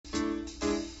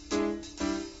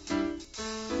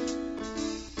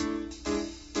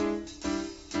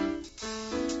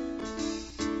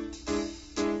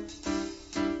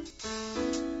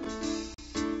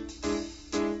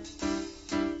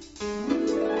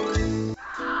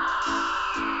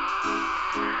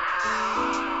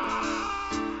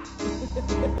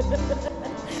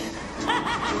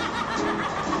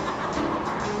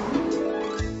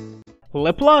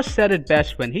Laplace said it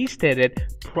best when he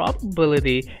stated,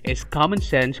 probability is common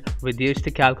sense reduced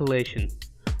to calculation.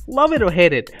 Love it or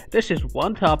hate it, this is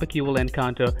one topic you will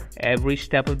encounter every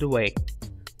step of the way.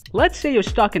 Let's say you're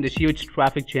stuck in this huge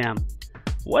traffic jam.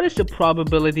 What is the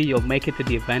probability you'll make it to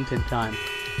the event in time?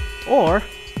 Or,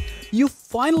 you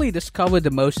finally discovered the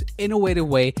most innovative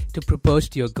way to propose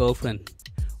to your girlfriend.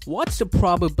 What's the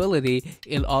probability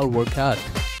it'll all work out?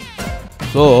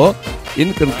 So,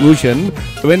 in conclusion,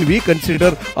 when we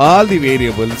consider all the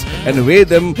variables and weigh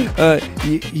them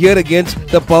here against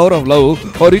the power of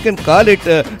love, or you can call it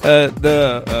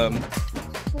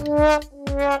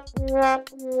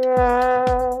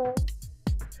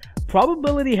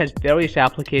probability has various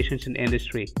applications in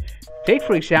industry. Take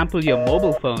for example your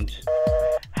mobile phones.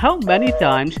 How many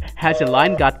times has a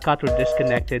line got cut or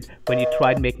disconnected when you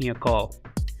tried making a call?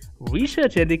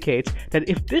 Research indicates that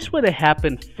if this were to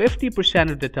happen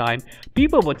 50% of the time,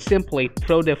 people would simply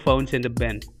throw their phones in the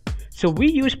bin. So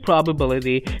we use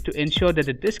probability to ensure that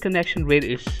the disconnection rate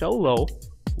is so low,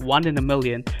 1 in a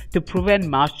million, to prevent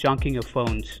mass junking of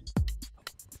phones.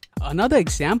 Another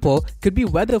example could be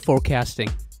weather forecasting.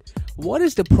 What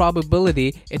is the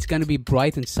probability it's going to be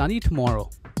bright and sunny tomorrow?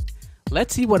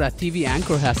 Let's see what our TV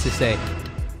anchor has to say.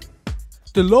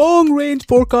 The long range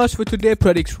forecast for today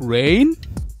predicts rain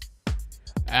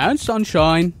and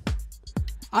sunshine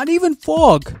and even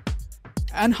fog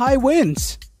and high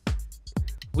winds.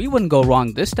 We wouldn't go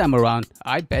wrong this time around,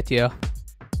 I bet ya.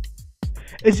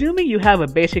 Assuming you have a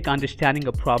basic understanding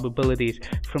of probabilities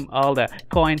from all the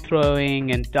coin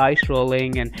throwing and dice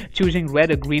rolling and choosing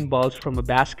red or green balls from a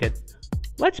basket,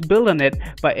 let's build on it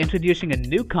by introducing a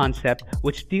new concept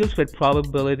which deals with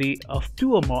probability of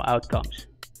 2 or more outcomes.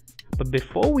 But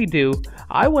before we do,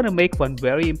 I want to make one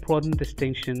very important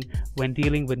distinction when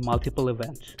dealing with multiple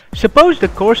events. Suppose the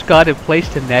Coast Guard have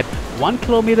placed a net 1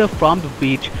 kilometer from the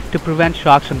beach to prevent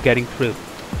sharks from getting through.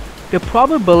 The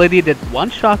probability that one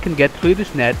shark can get through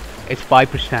this net is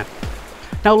 5%.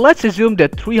 Now let's assume there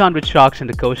are 300 sharks in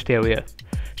the coast area.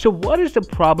 So what is the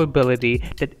probability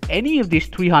that any of these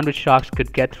 300 sharks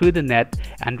could get through the net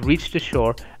and reach the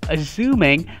shore,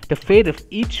 assuming the fate of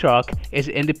each shark is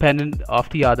independent of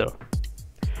the other?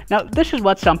 Now this is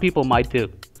what some people might do.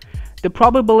 The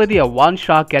probability of one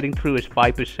shark getting through is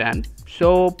 5%,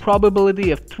 so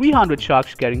probability of 300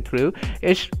 sharks getting through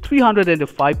is 300 into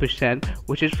 5%,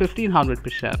 which is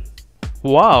 1500%.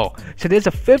 Wow, so there's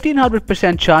a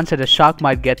 1500% chance that a shark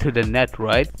might get through the net,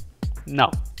 right?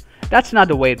 No. That's not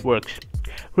the way it works.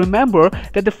 Remember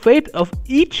that the fate of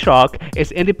each shark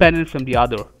is independent from the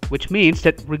other, which means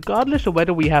that regardless of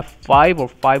whether we have 5 or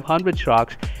 500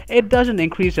 sharks, it doesn't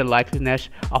increase the likeliness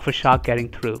of a shark getting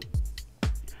through.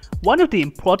 One of the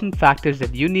important factors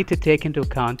that you need to take into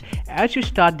account as you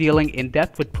start dealing in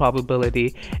depth with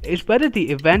probability is whether the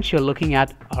events you're looking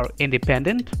at are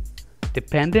independent,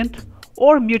 dependent,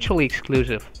 or mutually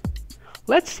exclusive.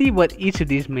 Let's see what each of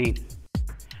these mean.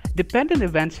 Dependent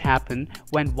events happen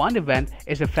when one event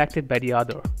is affected by the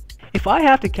other. If I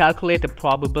have to calculate the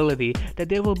probability that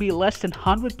there will be less than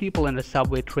 100 people in a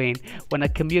subway train when I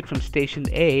commute from station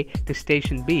A to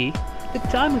station B, the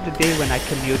time of the day when I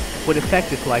commute would affect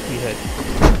this likelihood.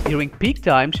 During peak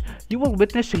times, you will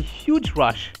witness a huge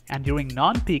rush, and during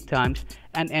non-peak times,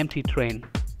 an empty train.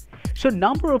 So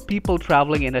number of people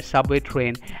traveling in a subway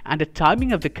train and the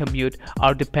timing of the commute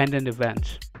are dependent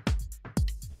events.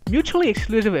 Mutually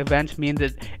exclusive events mean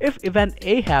that if event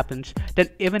A happens, then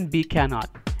event B cannot,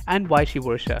 and vice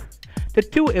versa. The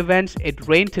two events, it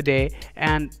rained today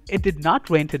and it did not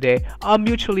rain today, are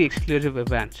mutually exclusive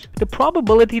events. The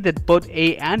probability that both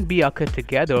A and B occur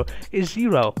together is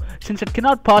 0, since it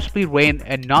cannot possibly rain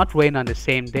and not rain on the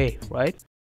same day, right?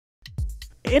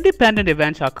 Independent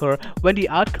events occur when the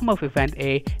outcome of event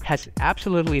A has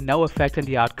absolutely no effect on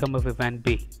the outcome of event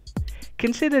B.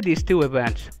 Consider these two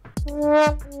events.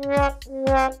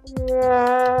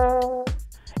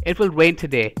 It will rain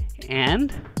today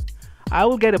and I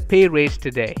will get a pay raise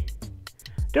today.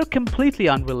 They're completely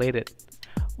unrelated.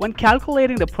 When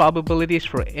calculating the probabilities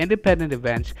for independent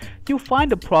events, you find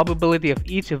the probability of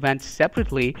each event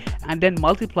separately and then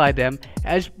multiply them,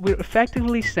 as we're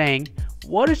effectively saying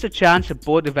what is the chance of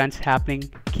both events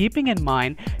happening, keeping in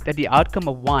mind that the outcome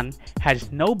of one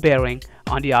has no bearing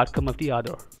on the outcome of the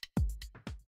other.